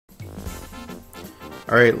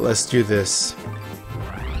Alright, let's do this.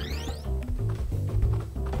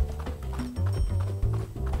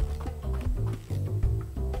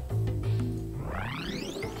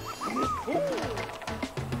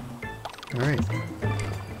 Alright.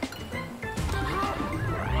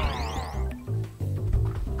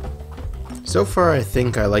 So far, I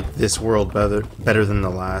think I like this world better than the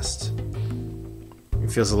last.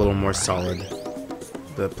 It feels a little more solid.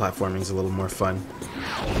 The platforming's a little more fun.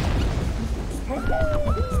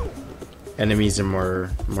 Enemies are more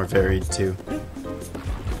varied too.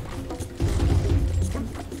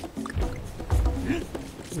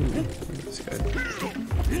 Ooh, this guy.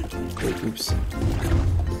 Wait, oops.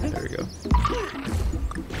 There we go.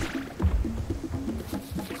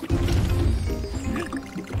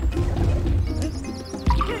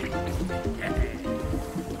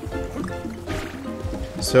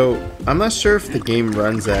 So, I'm not sure if the game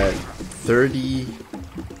runs at 30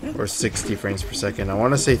 or 60 frames per second. I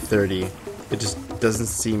want to say 30. It just doesn't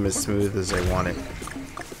seem as smooth as I want it.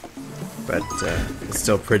 But it's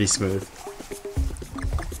still pretty smooth.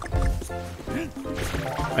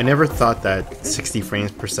 I never thought that 60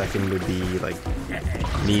 frames per second would be like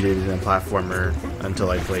needed in a platformer until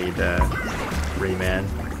I played Rayman.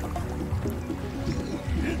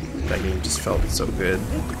 That game just felt so good.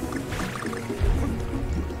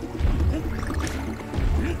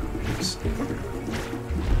 Oops.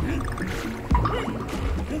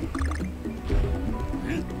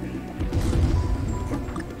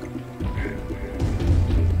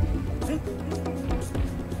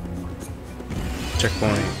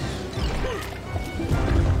 Checkpoint.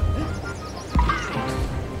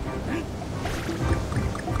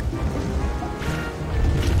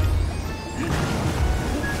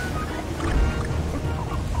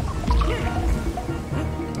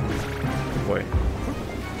 Boy.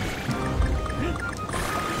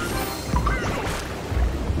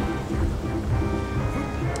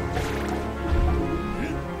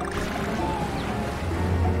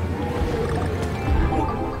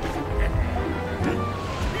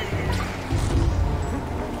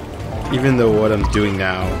 Even though what I'm doing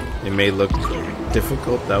now, it may look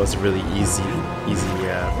difficult, that was a really easy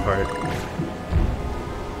part.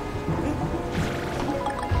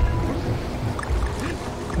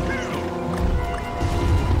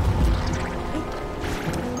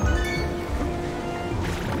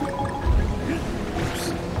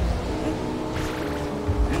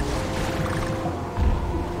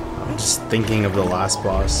 I'm just thinking of the last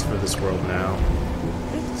boss for this world now.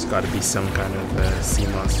 It's got to be some kind of sea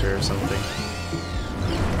monster or something.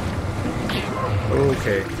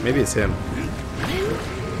 Okay, maybe it's him.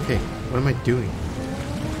 Okay, what am I doing?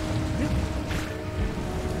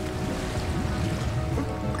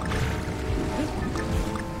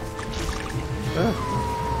 Ah.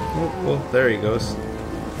 Oh, well, there he goes.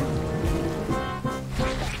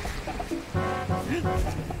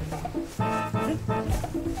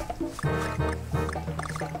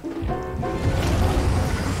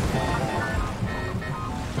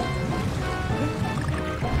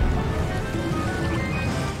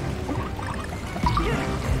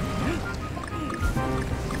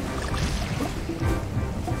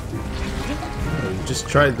 Just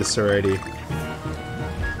tried this already.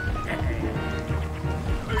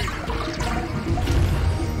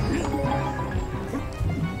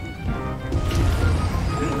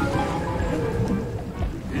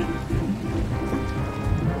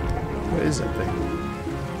 What is that thing?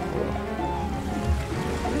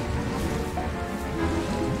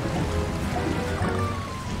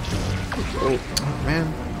 Oh man.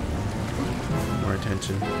 More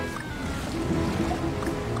attention.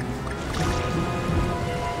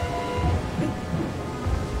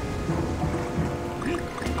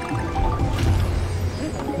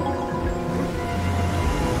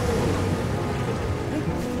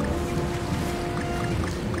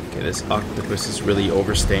 This octopus is really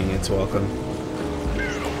overstaying its welcome.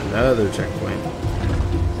 Another checkpoint.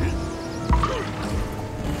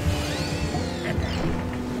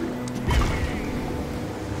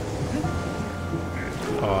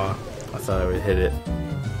 Aw, I thought I would hit it.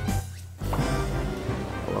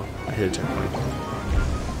 Well, I hit a checkpoint.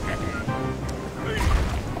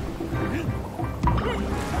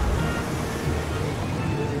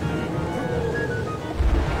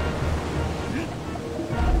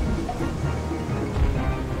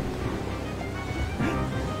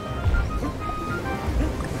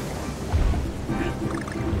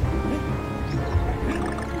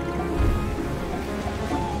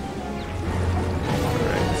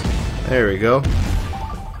 There we go.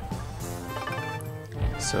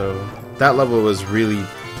 So that level was really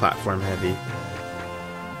platform heavy.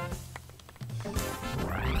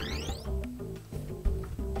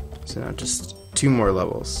 So now just 2 more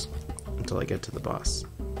levels until I get to the boss.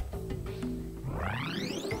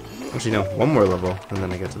 Actually, no, 1 more level and then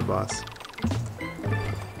I get to the boss.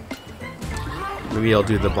 Maybe I'll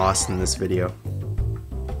do the boss in this video.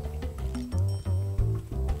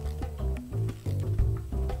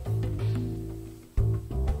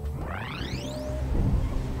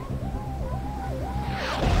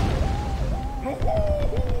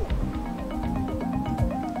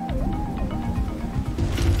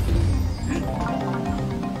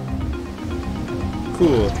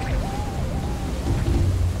 Cool.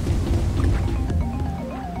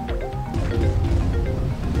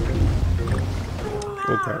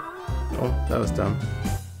 Oh crap. Oh, that was dumb.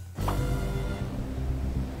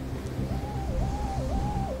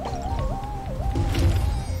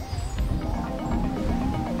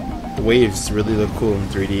 The waves really look cool in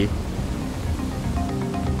 3D.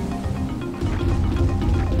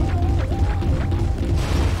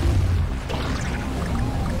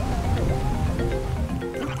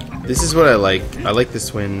 This is what I like. I like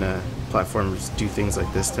this when platformers do things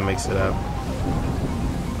like this to mix it up.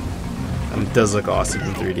 And it does look awesome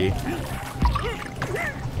in 3D.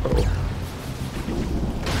 Oh.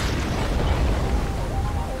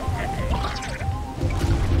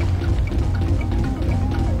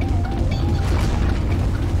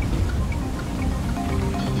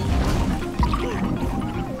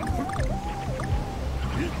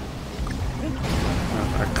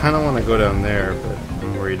 I kind of want to go down there, but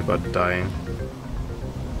I'm worried about dying.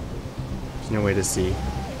 There's no way to see.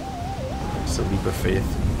 It's a leap of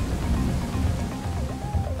faith.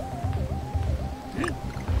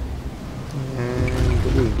 And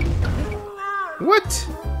blue. What?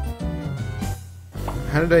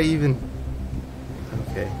 How did I even...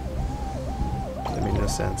 Okay. That made no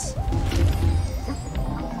sense.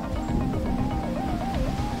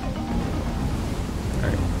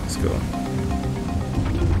 Alright, let's go.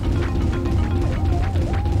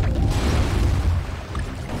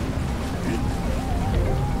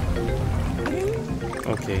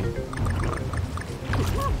 Okay.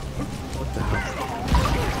 What the hell?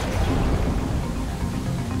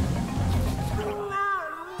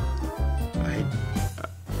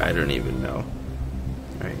 I don't even know.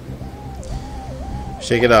 Alright.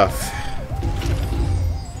 Shake it off.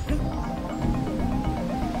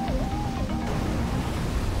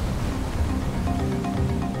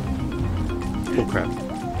 Oh crap.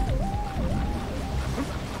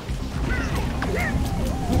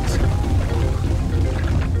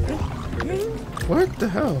 What the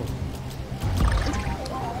hell?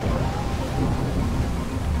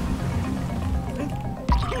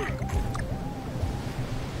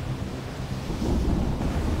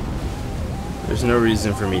 There's no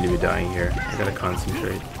reason for me to be dying here. I gotta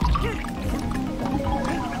concentrate.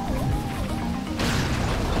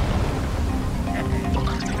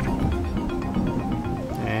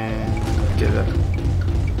 And get up.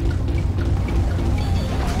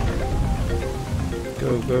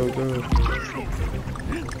 Go, go, go.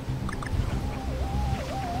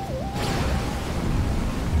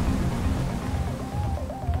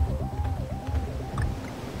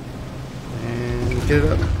 And get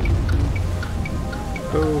up.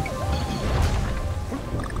 Go.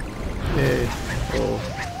 Yay. Oh.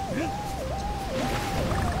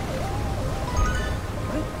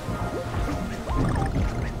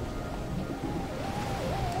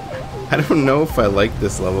 I don't know if I like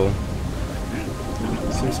this level.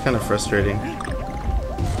 Seems kind of frustrating.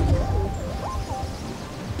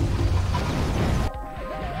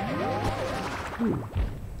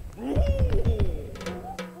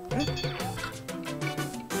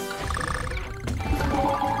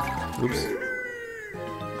 Oops.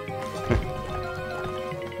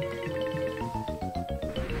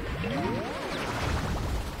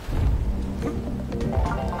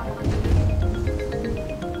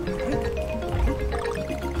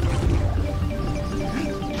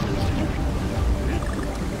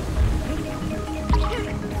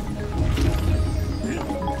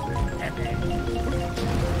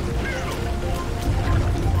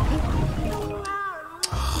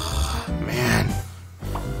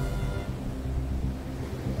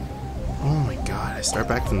 Start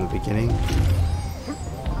back from the beginning.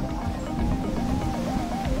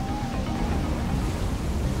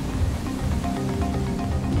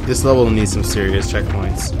 This level needs some serious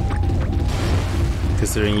checkpoints,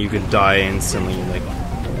 considering you could die instantly like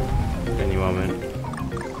any moment.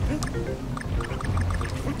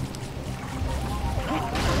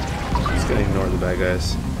 Just gonna ignore the bad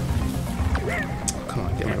guys. Come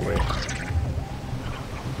on, get my way.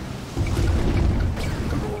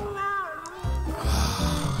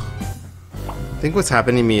 think what's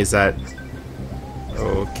happening to me is that...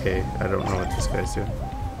 Okay, I don't know what this guy's doing.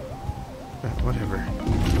 Whatever.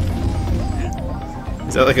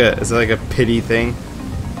 Is that like a pity thing?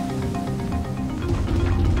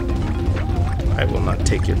 I will not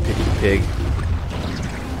take your pity, pig.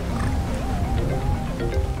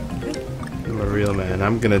 I'm a real man.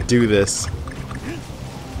 I'm gonna do this.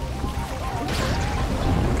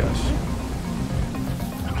 Oh gosh.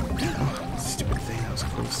 Oh, stupid thing. That was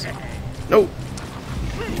close. No!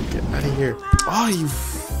 Get out of here. Oh, you...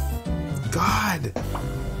 God!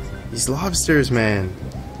 These lobsters, man.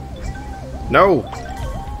 No!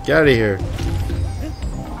 Get out of here.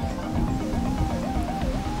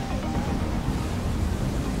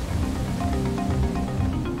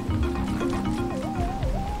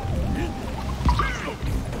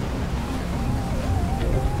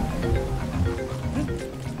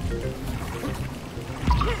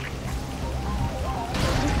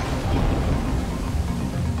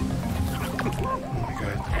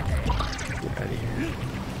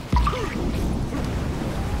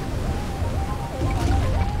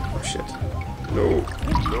 No,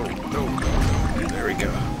 no, no. There we go.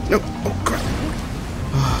 No. Oh, crap.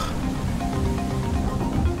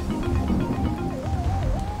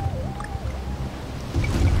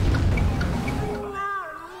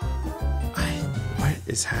 What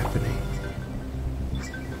is happening?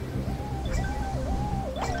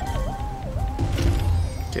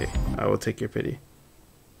 Okay, I will take your pity.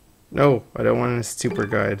 No, I don't want a super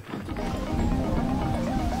guide.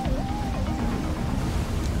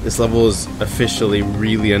 This level is officially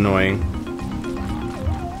really annoying.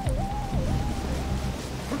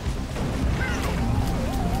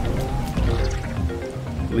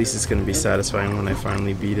 At least it's gonna be satisfying when I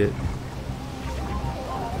finally beat it.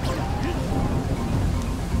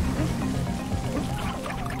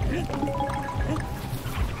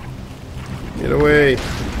 Get away!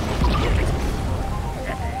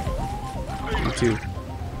 You too.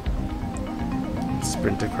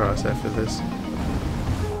 Sprint across after this.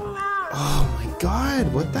 Oh my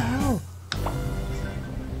god, what the hell?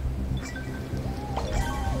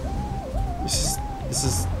 This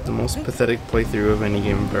is the most pathetic playthrough of any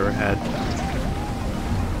game I've ever had.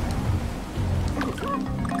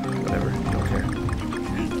 Whatever, don't care.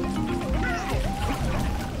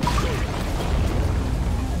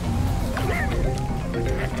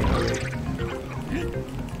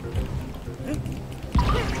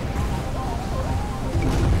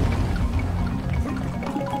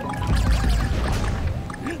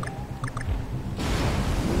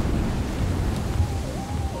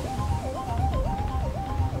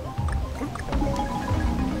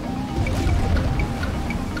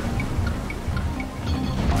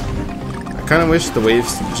 I kind of wish the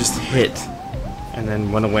waves just hit and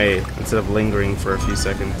then went away instead of lingering for a few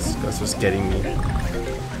seconds. That's what's getting me.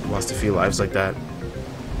 Lost a few lives like that.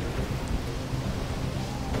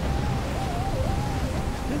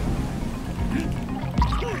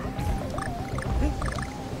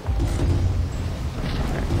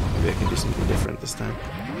 Okay, maybe I can do something different this time.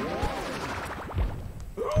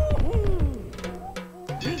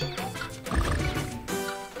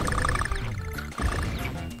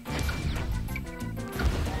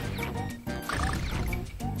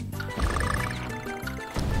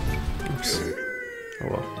 Oh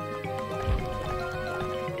well.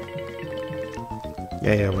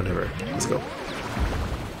 Yeah, whatever. Let's go.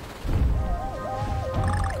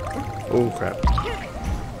 Oh crap.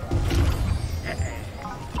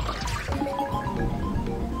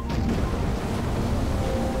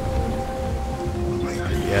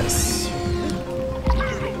 Yes.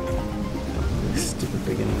 This stupid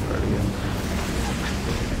beginning part again.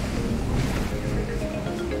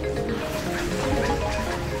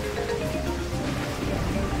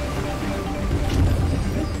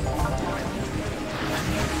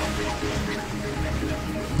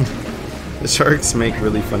 The sharks make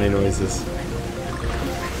really funny noises.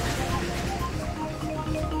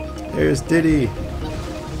 There's Diddy.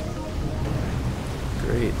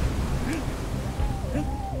 Great.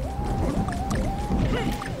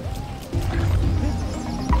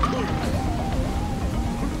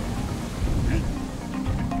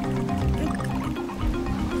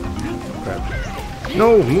 Crap.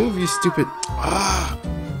 No, move, you stupid. Ah.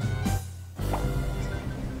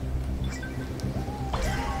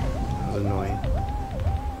 Annoying.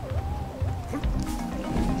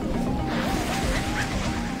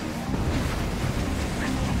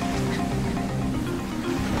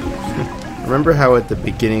 Remember how at the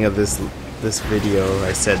beginning of this video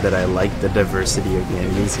I said that I like the diversity of the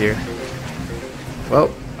enemies here?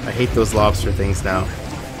 Well, I hate those lobster things now.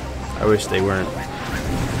 I wish they weren't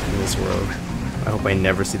in this world. I hope I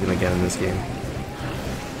never see them again in this game.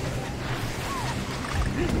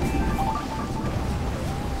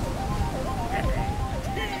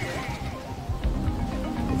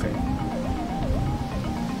 Okay.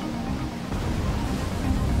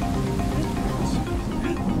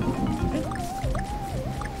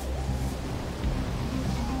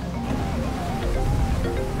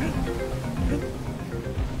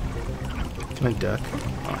 Can I duck?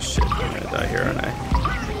 Oh shit, I'm gonna die here, aren't I?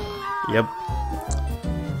 Yep.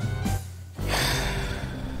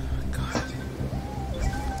 God.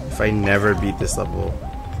 If I never beat this level.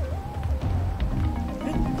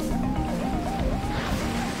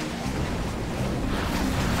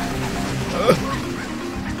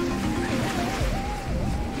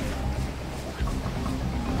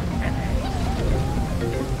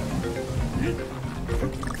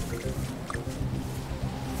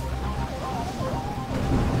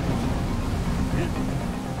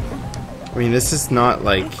 I mean, this is not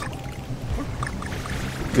like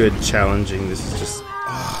good challenging. This is just,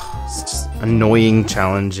 it's just annoying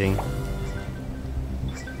challenging.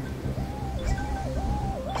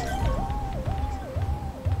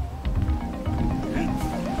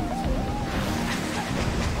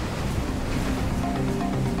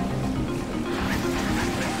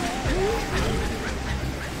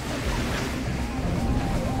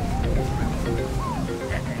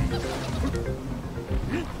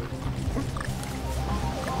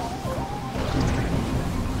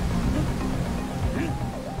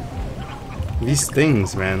 These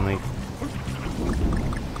things, man, like...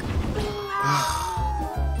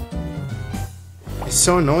 It's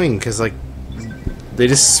so annoying, because, like, they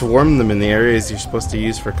just swarm them in the areas you're supposed to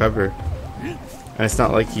use for cover. And it's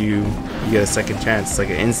not like you get a second chance. It's like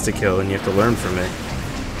an insta-kill, and you have to learn from it.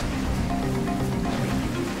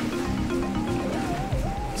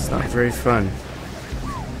 It's not very fun.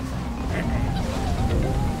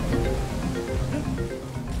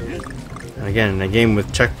 And again, in a game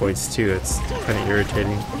with checkpoints too, it's kind of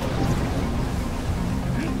irritating.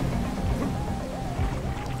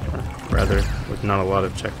 Or rather, with not a lot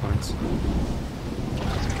of checkpoints.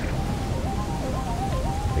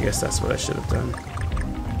 I guess that's what I should have done.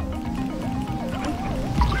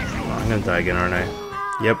 Oh, I'm gonna die again, aren't I?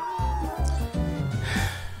 Yep.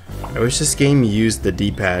 I wish this game used the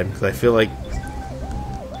D-pad, because I feel like...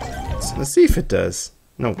 Let's see if it does.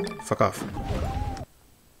 No, fuck off.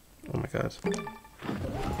 Oh my god.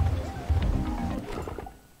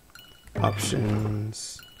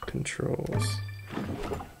 Options, controls.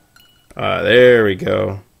 There we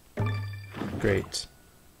go. Great.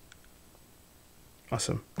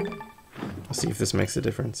 Awesome. Let's see if this makes a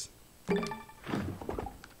difference.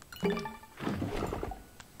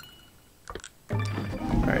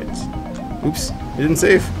 Alright. Oops, it didn't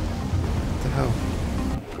save. What the hell?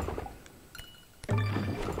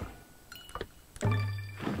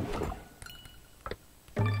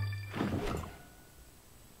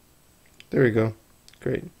 There we go.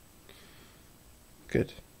 Great.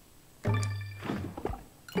 Good.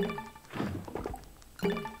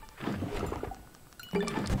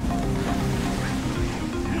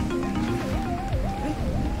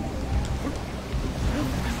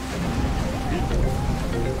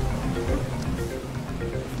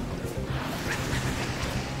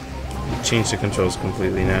 Change the controls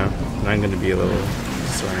completely now, and I'm going to be a little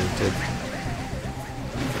disoriented.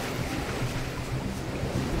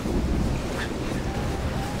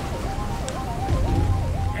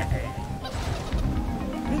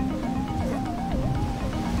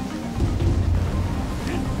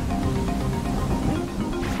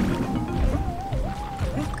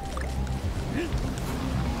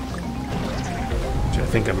 I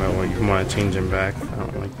think I might want to change them back. I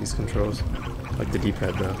don't like these controls. I like the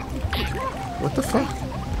D-pad though. What the fuck?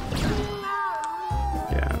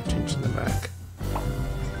 Yeah, I'm changing them back.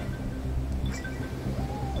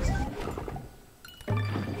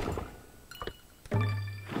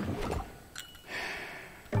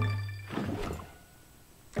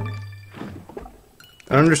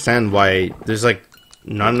 I don't understand why there's like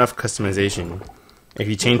not enough customization. If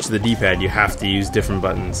you change the D-pad, you have to use different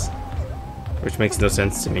buttons. Which makes no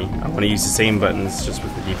sense to me. I want to use the same buttons just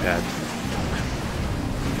with the D-pad.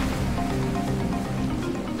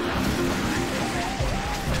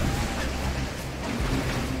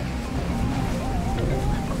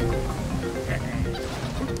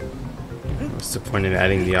 What's the point in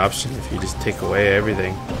adding the option if you just take away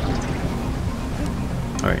everything?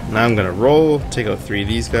 Alright, now I'm gonna roll, take out 3 of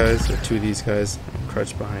these guys, or 2 of these guys, and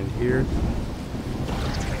crouch behind here.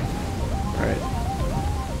 Alright.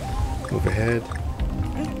 Move ahead.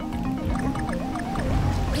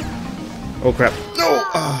 Oh crap. No!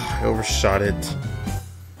 Oh, I overshot it.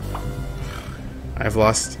 I've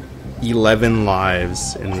lost 11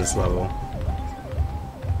 lives in this level.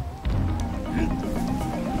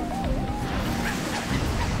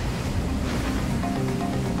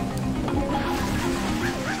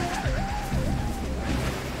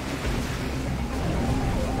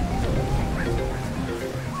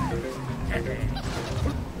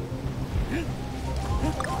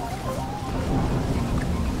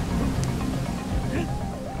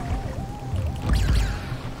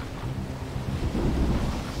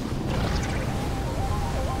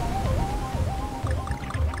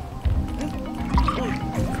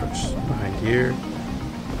 Here.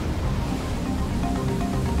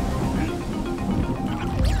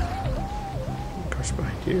 Crush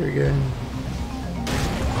behind here again.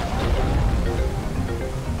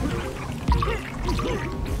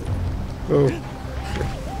 Oh.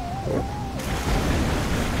 Oh.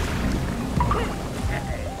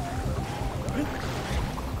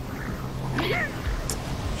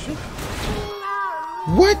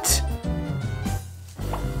 What?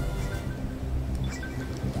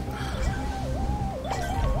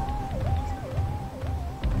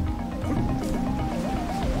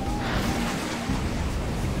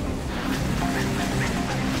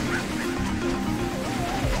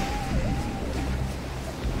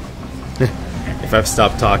 If I've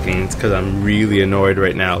stopped talking, it's because I'm really annoyed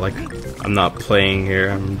right now. Like, I'm not playing here.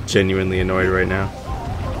 I'm genuinely annoyed right now.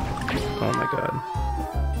 Oh my god.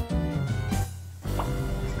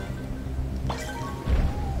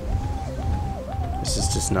 This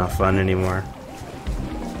is just not fun anymore.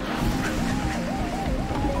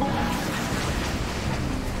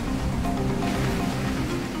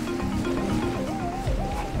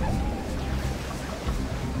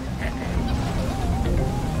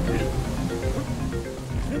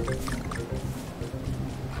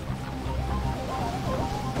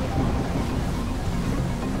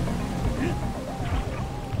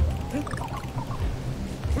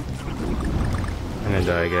 I'm gonna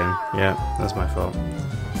die again. Yeah, that's my fault.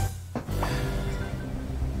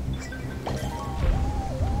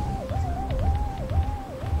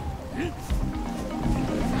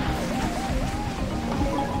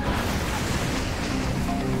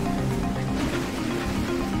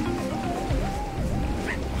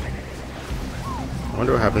 I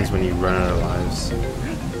wonder what happens when you run out of lives.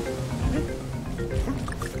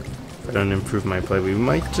 If I don't improve my play, we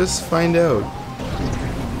might just find out.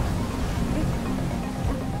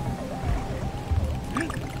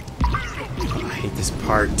 I hate this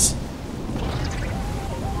part. It's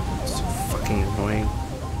so fucking annoying.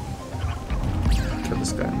 Kill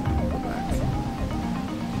this guy. Go back.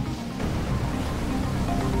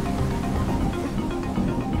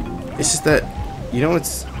 It's just that, you know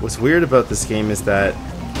what's weird about this game is that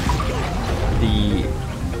the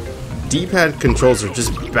D-pad controls are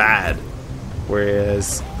just bad,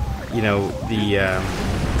 whereas, you know, the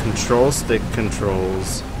control stick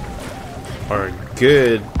controls are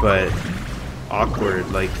good but awkward.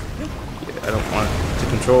 Like, I don't want to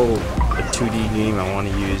control a 2D game. I want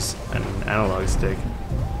to use an analog stick.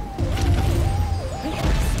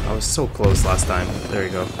 I was so close last time. There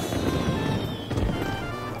you go.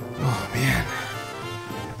 Oh man,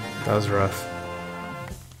 that was rough.